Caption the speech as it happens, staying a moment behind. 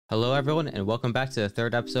Hello everyone and welcome back to the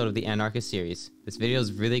third episode of the Anarchus series. This video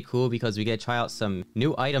is really cool because we get to try out some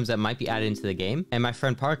new items that might be added into the game. And my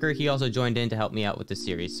friend Parker, he also joined in to help me out with this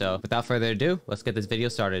series. So without further ado, let's get this video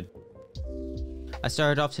started. I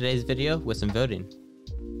started off today's video with some voting.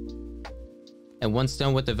 And once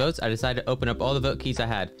done with the votes, I decided to open up all the vote keys I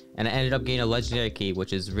had. And I ended up getting a legendary key,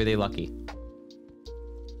 which is really lucky.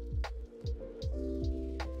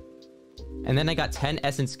 And then I got 10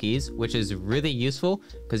 essence keys, which is really useful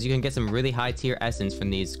because you can get some really high tier essence from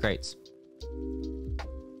these crates.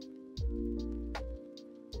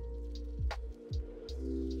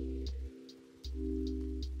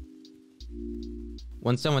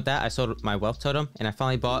 Once done with that, I sold my wealth totem and I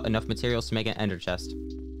finally bought enough materials to make an ender chest.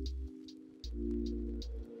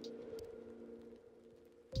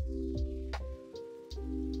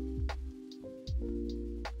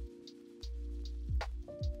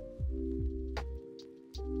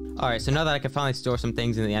 Alright, so now that I can finally store some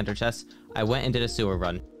things in the ender chest, I went and did a sewer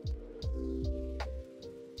run.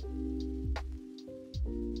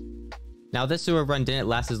 Now this sewer run didn't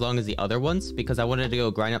last as long as the other ones because I wanted to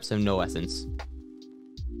go grind up some no essence.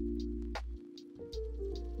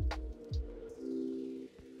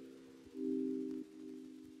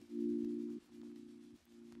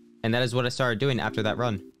 And that is what I started doing after that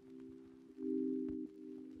run.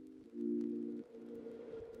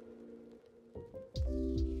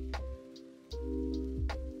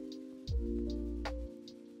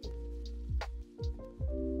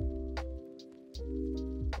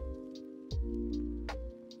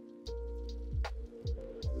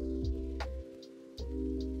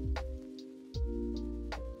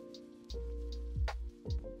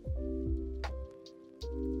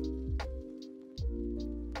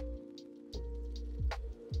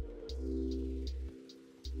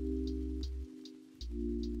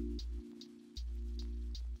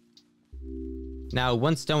 Now,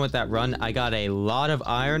 once done with that run, I got a lot of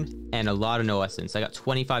iron and a lot of no essence. I got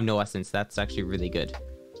 25 no essence. That's actually really good.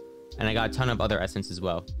 And I got a ton of other essence as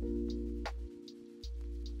well.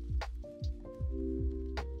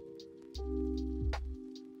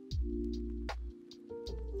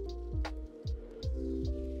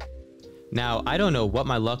 Now, I don't know what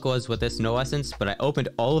my luck was with this no essence, but I opened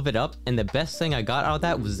all of it up, and the best thing I got out of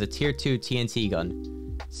that was the tier 2 TNT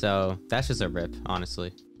gun. So, that's just a rip,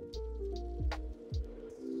 honestly.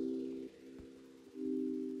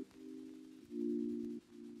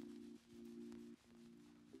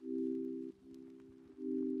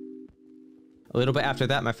 A little bit after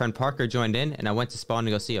that, my friend Parker joined in, and I went to spawn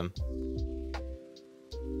to go see him.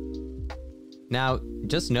 Now,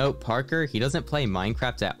 just note, Parker, he doesn't play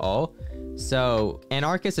Minecraft at all, so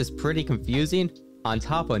Anarchus is pretty confusing. On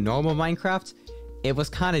top of normal Minecraft, it was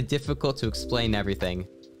kind of difficult to explain everything.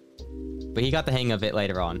 But he got the hang of it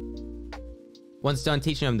later on. Once done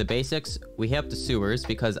teaching him the basics, we hit up the sewers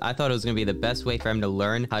because I thought it was going to be the best way for him to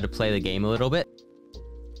learn how to play the game a little bit.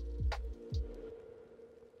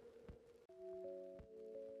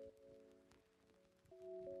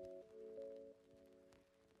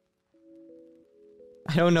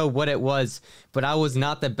 I don't know what it was, but I was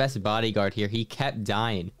not the best bodyguard here. He kept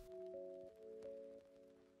dying.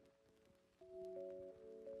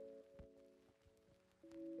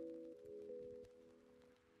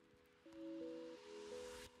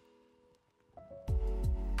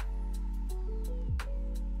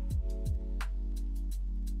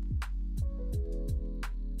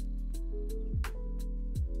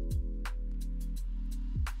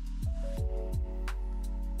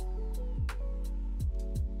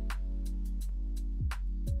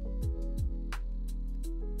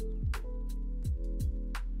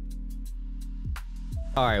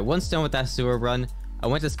 Alright, once done with that sewer run, I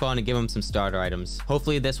went to spawn to give him some starter items.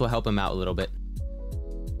 Hopefully this will help him out a little bit.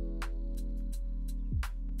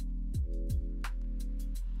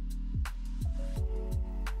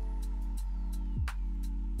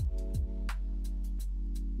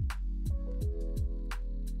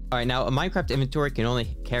 Alright, now a Minecraft inventory can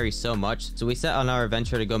only carry so much, so we set on our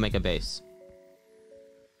adventure to go make a base.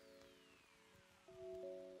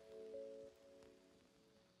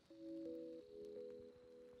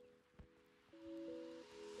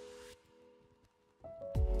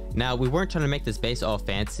 Now, we weren't trying to make this base all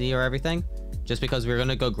fancy or everything, just because we were going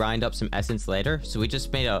to go grind up some essence later, so we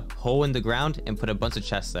just made a hole in the ground and put a bunch of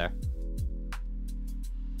chests there.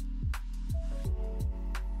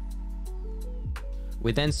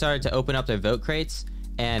 We then started to open up their vote crates,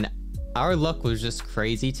 and our luck was just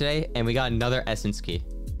crazy today, and we got another essence key.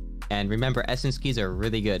 And remember, essence keys are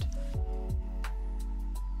really good.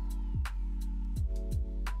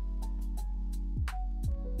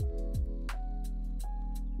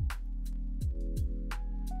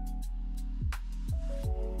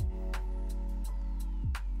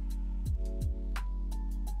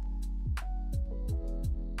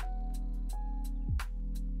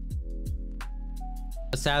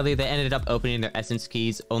 But sadly, they ended up opening their essence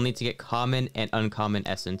keys only to get common and uncommon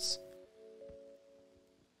essence.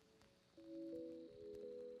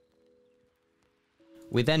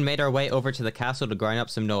 We then made our way over to the castle to grind up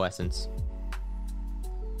some no essence.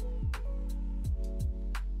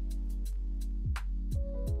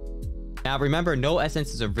 Now remember, no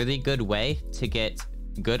essence is a really good way to get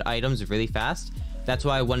good items really fast. That's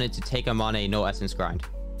why I wanted to take them on a no essence grind.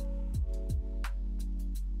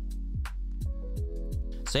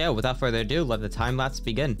 So yeah, without further ado, let the time lapse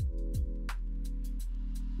begin.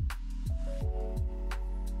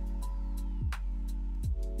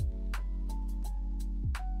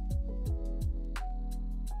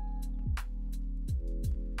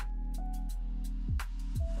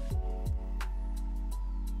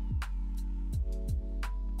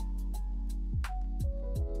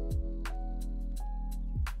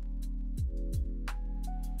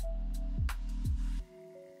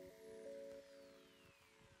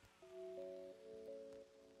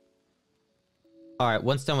 Alright,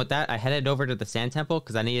 once done with that, I headed over to the sand temple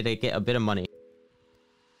because I needed to get a bit of money.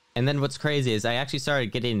 And then what's crazy is I actually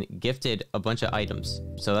started getting gifted a bunch of items.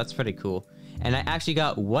 So that's pretty cool. And I actually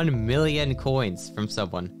got 1 million coins from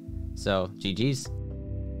someone. So, GG's.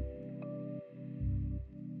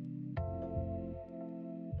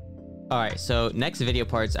 Alright, so next video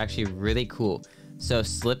part is actually really cool. So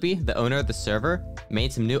Slippy, the owner of the server,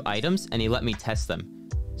 made some new items and he let me test them.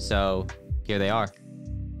 So, here they are.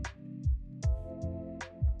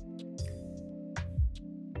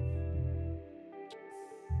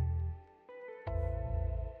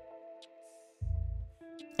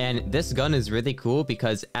 And this gun is really cool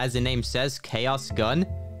because, as the name says, Chaos Gun,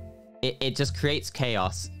 it just creates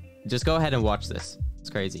chaos. Just go ahead and watch this. It's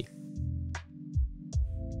crazy.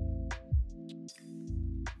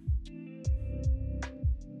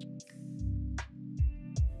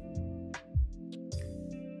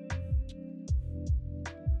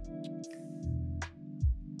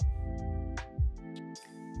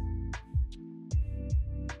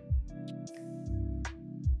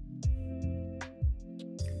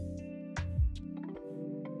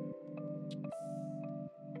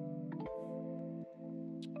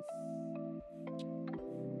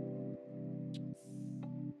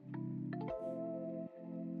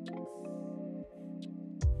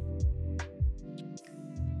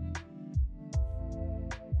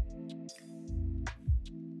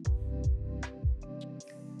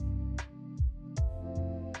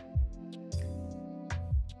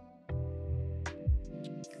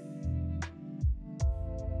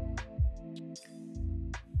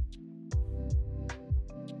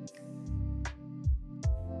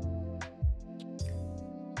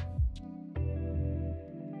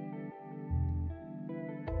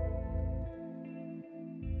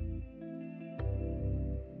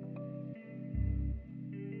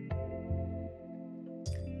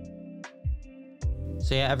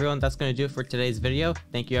 So yeah, everyone, that's going to do it for today's video.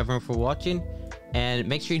 Thank you everyone for watching, and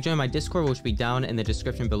make sure you join my Discord, which will be down in the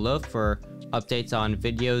description below for updates on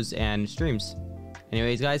videos and streams.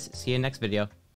 Anyways guys, see you in the next video.